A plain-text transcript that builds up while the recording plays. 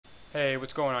Hey,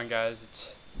 what's going on, guys?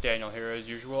 It's Daniel here as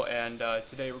usual, and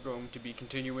today we're going to be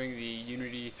continuing the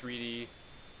Unity 3D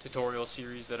tutorial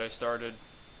series that I started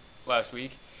last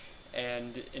week.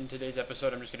 And in today's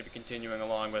episode, I'm just going to be continuing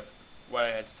along with what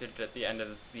I had stated at the end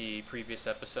of the previous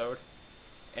episode,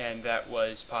 and that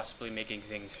was possibly making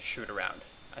things shoot around.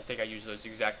 I think I used those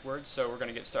exact words, so we're going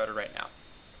to get started right now.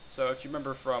 So if you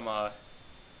remember from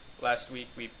last week,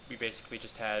 we basically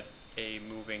just had a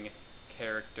moving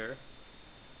character,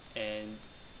 and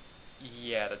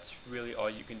yeah, that's really all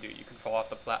you can do. You can fall off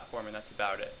the platform, and that's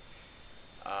about it.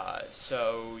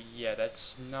 So yeah,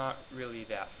 that's not really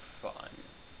that fun.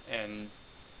 And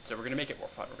so we're gonna make it more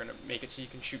fun. We're gonna make it so you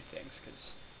can shoot things,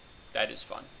 because that is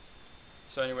fun.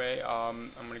 So anyway,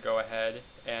 I'm gonna go ahead,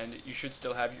 and you should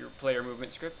still have your player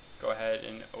movement script. Go ahead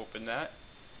and open that.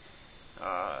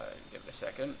 Give it a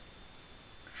second.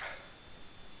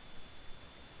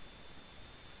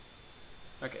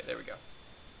 Okay, there we go.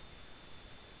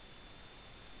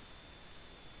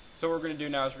 So what we're going to do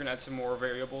now is we're going to add some more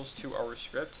variables to our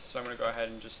script. So I'm going to go ahead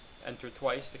and just enter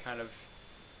twice to kind of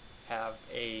have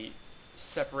a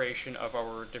separation of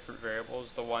our different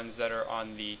variables. The ones that are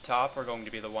on the top are going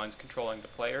to be the ones controlling the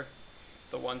player.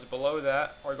 The ones below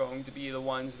that are going to be the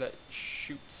ones that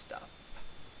shoot stuff.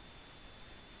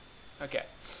 Okay,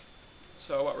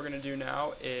 so what we're going to do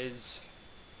now is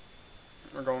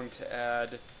we're going to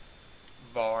add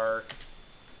var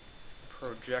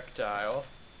projectile.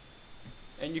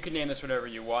 And you can name this whatever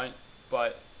you want,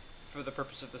 but for the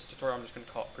purpose of this tutorial, I'm just going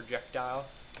to call it projectile.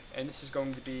 And this is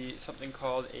going to be something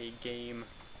called a game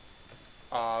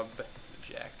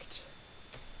object.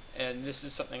 And this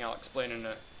is something I'll explain in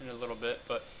a little bit,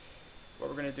 but what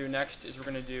we're going to do next is we're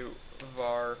going to do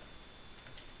var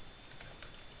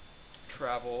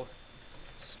travel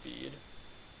speed,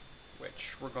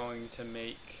 which we're going to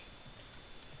make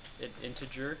an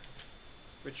integer,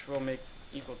 which we'll make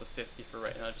equal to 50 for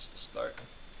right now, just to start.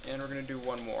 And we're going to do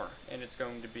one more, and it's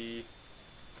going to be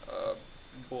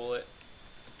bullet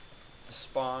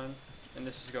spawn, and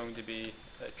this is going to be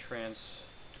a transform,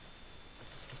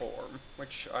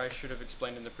 which I should have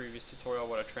explained in the previous tutorial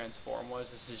what a transform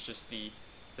was. This is just the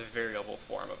variable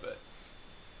form of it.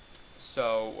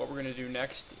 So what we're going to do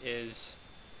next is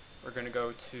we're going to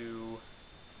go to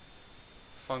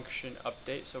function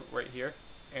update, so right here,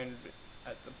 and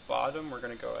at the bottom we're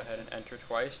going to go ahead and enter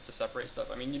twice to separate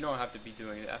stuff. I mean, you don't have to be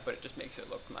doing that, but it just makes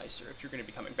it look nicer if you're going to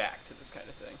be coming back to this kind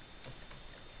of thing.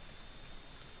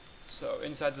 So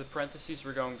inside the parentheses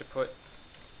we're going to put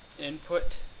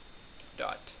input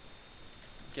dot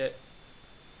get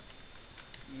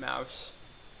mouse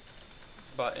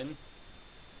button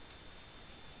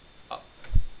up,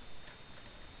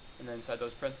 and then inside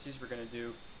those parentheses we're going to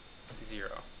do 0.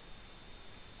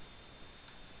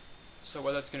 So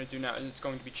what that's going to do now is it's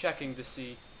going to be checking to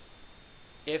see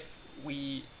if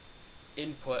we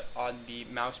input on the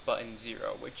mouse button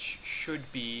 0, which should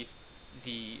be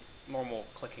the normal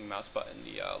clicking mouse button,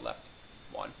 the left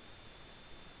one.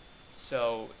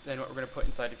 So then what we're going to put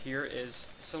inside of here is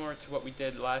similar to what we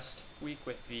did last week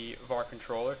with the var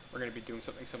controller. We're going to be doing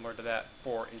something similar to that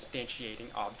for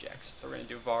instantiating objects. So we're going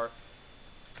to do var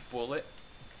bullet.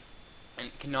 And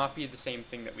it cannot be the same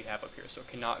thing that we have up here, so it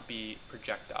cannot be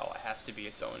projectile. It has to be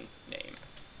its own name.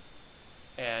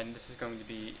 And this is going to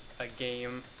be a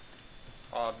game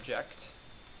object,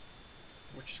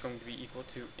 which is going to be equal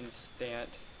to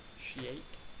instantiate,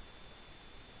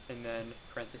 and then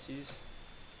parentheses.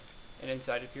 And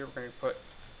inside of here we're going to put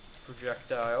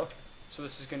projectile. So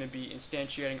this is going to be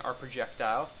instantiating our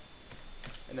projectile.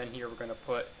 And then here we're going to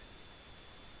put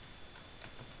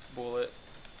bullet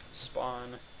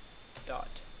spawn dot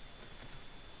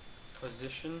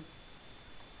position,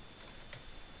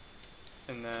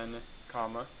 and then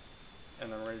comma,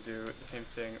 and then we're going to do the same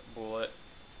thing, bullet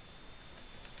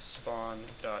spawn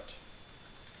dot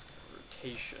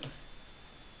rotation.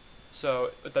 So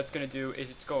what that's going to do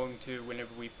is it's going to,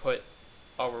 whenever we put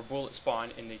our bullet spawn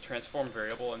in the transform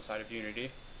variable inside of Unity,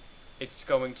 it's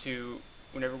going to,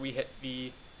 whenever we hit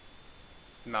the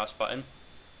mouse button,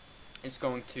 it's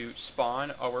going to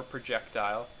spawn our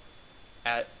projectile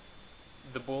at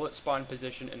the bullet spawn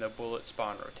position and the bullet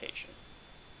spawn rotation.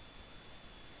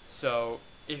 So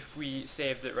if we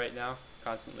saved it right now,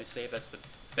 constantly save, that's the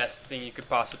best thing you could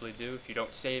possibly do. If you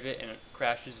don't save it and it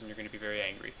crashes, then you're going to be very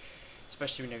angry,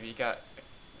 especially whenever you got,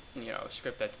 you know, a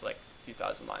script that's like a few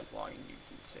thousand lines long and you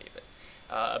didn't save it.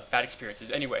 Bad experiences.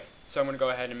 Anyway, so I'm going to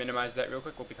go ahead and minimize that real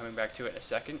quick. We'll be coming back to it in a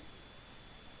second.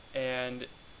 And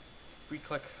if we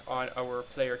click on our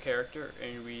player character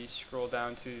and we scroll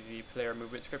down to the player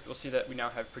movement script, we'll see that we now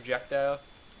have projectile,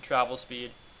 travel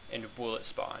speed, and bullet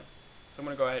spawn. So I'm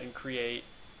going to go ahead and create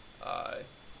a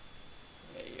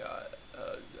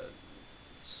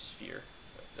sphere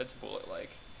that's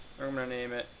bullet-like. I'm going to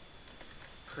name it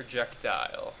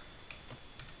projectile.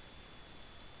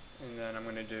 And then I'm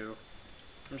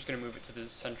just going to move it to the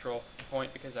central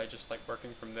point because I just like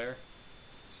working from there.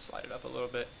 Slide it up a little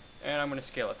bit. And I'm going to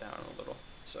scale it down a little.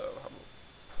 So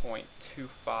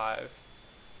 0.25.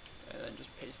 And then just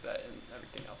paste that in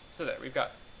everything else. So there, we've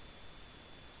got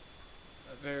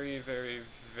a very, very,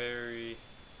 very,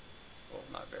 well,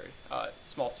 not very,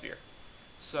 small sphere.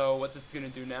 So what this is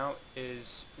going to do now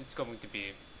is it's going to be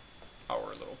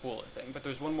our little bullet thing. But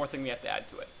there's one more thing we have to add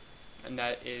to it. And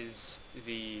that is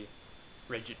the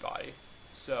rigid body.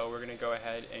 So we're going to go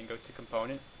ahead and go to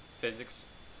Component, Physics,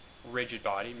 Rigid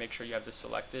Body. Make sure you have this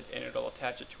selected, and it'll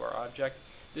attach it to our object.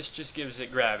 This just gives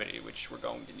it gravity, which we're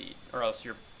going to need, or else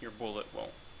your bullet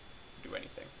won't do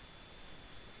anything.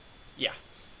 Yeah.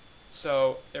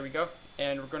 So there we go.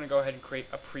 And we're going to go ahead and create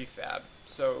a prefab.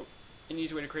 So an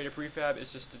easy way to create a prefab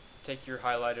is just to take your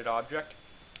highlighted object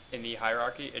in the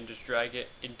hierarchy and just drag it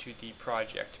into the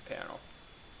project panel.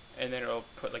 And then it'll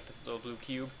put like this little blue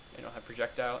cube, and it'll have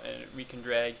projectile, and we can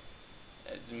drag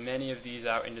as many of these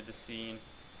out into the scene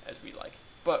as we like.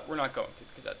 But we're not going to,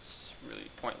 because that's really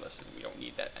pointless and we don't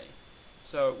need that many.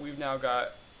 So we've now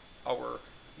got our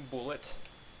bullet,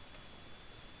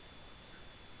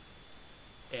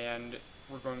 and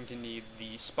we're going to need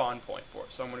the spawn point for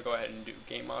it. So I'm going to go ahead and do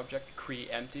game object create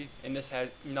empty, and this has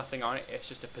nothing on it, it's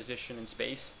just a position in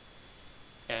space,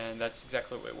 and that's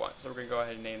exactly what we want. So we're going to go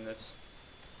ahead and name this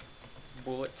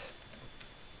bullet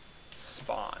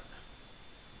spawn.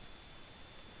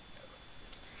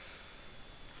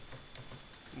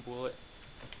 Bullet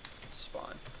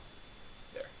spawn.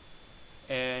 There.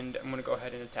 And I'm going to go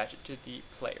ahead and attach it to the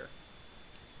player.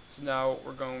 So now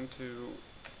we're going to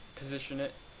position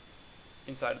it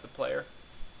inside of the player.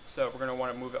 So we're going to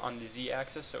want to move it on the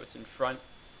z-axis so it's in front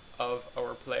of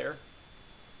our player.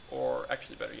 Or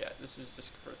actually better yet, this is just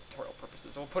for tutorial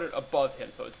purposes. We'll put it above him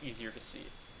so it's easier to see.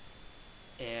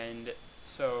 And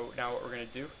so now what we're going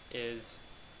to do is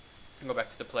go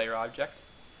back to the player object,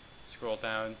 scroll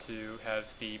down to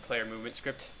have the player movement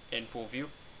script in full view,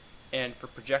 and for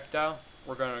projectile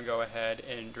we're going to go ahead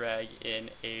and drag in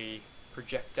a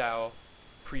projectile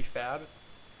prefab,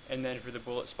 and then for the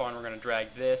bullet spawn we're going to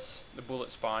drag the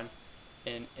bullet spawn,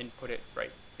 and put it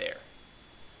right there.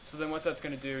 So then what that's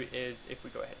going to do is, if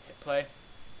we go ahead and hit play,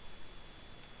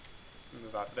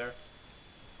 move out of there,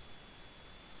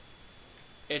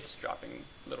 it's dropping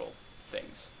little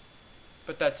things.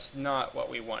 But that's not what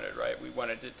we wanted, right? We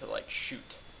wanted it to like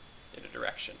shoot in a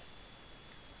direction.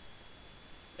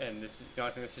 And this is, the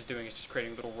only thing this is doing is just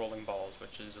creating little rolling balls,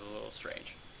 which is a little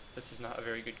strange. This is not a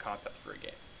very good concept for a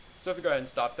game. So if we go ahead and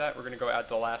stop that, we're going to go add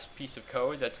the last piece of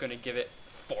code that's going to give it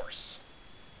force.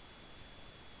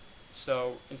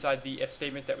 So inside the if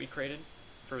statement that we created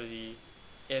for the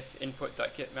if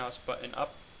input.get mouse button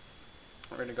up,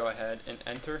 we're going to go ahead and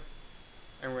enter,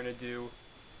 and we're going to do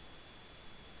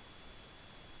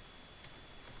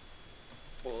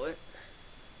bullet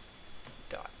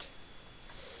dot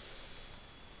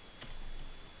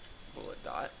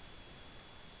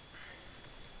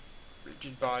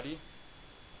rigid body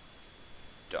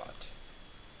dot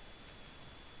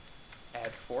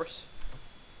add force,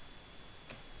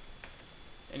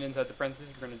 and inside the parentheses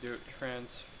we're going to do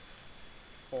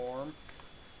transform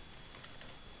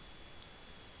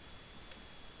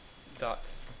dot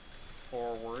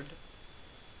forward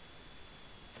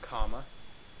comma,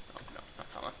 oh no, not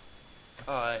comma,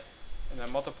 and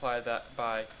then multiply that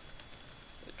by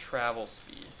the travel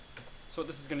speed. So what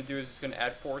this is going to do is it's going to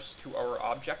add force to our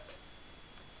object.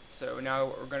 So now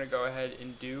what we're going to go ahead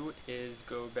and do is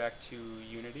go back to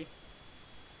Unity.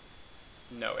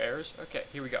 No errors. Okay,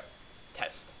 here we go.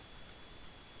 Test.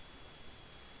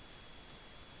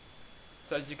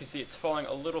 So as you can see, it's falling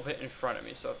a little bit in front of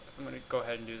me. So I'm going to go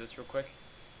ahead and do this real quick.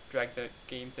 Drag the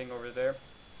game thing over there.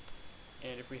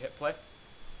 And if we hit play,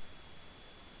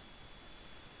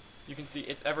 you can see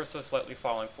it's ever so slightly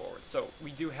falling forward. So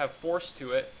we do have force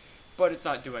to it, but it's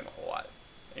not doing a whole lot.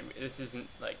 And this isn't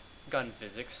like gun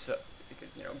physics, so, because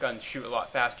guns shoot a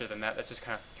lot faster than that. That's just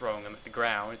kind of throwing them at the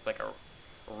ground. It's like a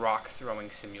rock throwing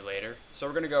simulator. So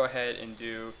we're going to go ahead and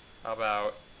do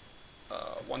about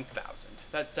 1,000.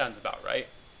 That sounds about right.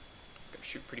 It's going to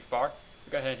shoot pretty far.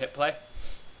 Go ahead and hit play.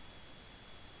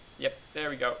 Yep, there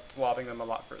we go. It's lobbing them a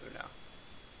lot further now.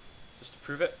 Just to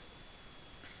prove it.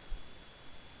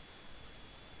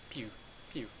 Pew,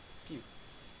 pew, pew.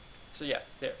 So yeah,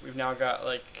 there. We've now got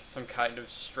like some kind of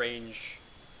strange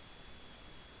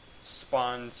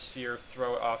spawn sphere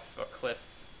throw off a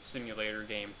cliff simulator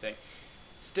game thing.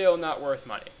 still not worth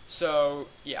money. So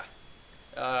yeah,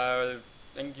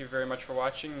 thank you very much for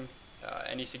watching.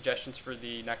 Any suggestions for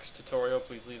the next tutorial,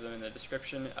 please leave them in the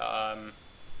description.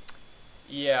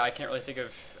 Yeah, I can't really think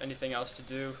of anything else to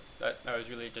do. That was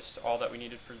really just all that we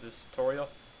needed for this tutorial.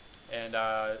 And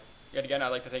yet again, I'd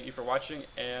like to thank you for watching,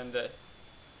 and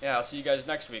yeah, I'll see you guys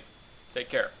next week. Take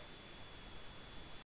care.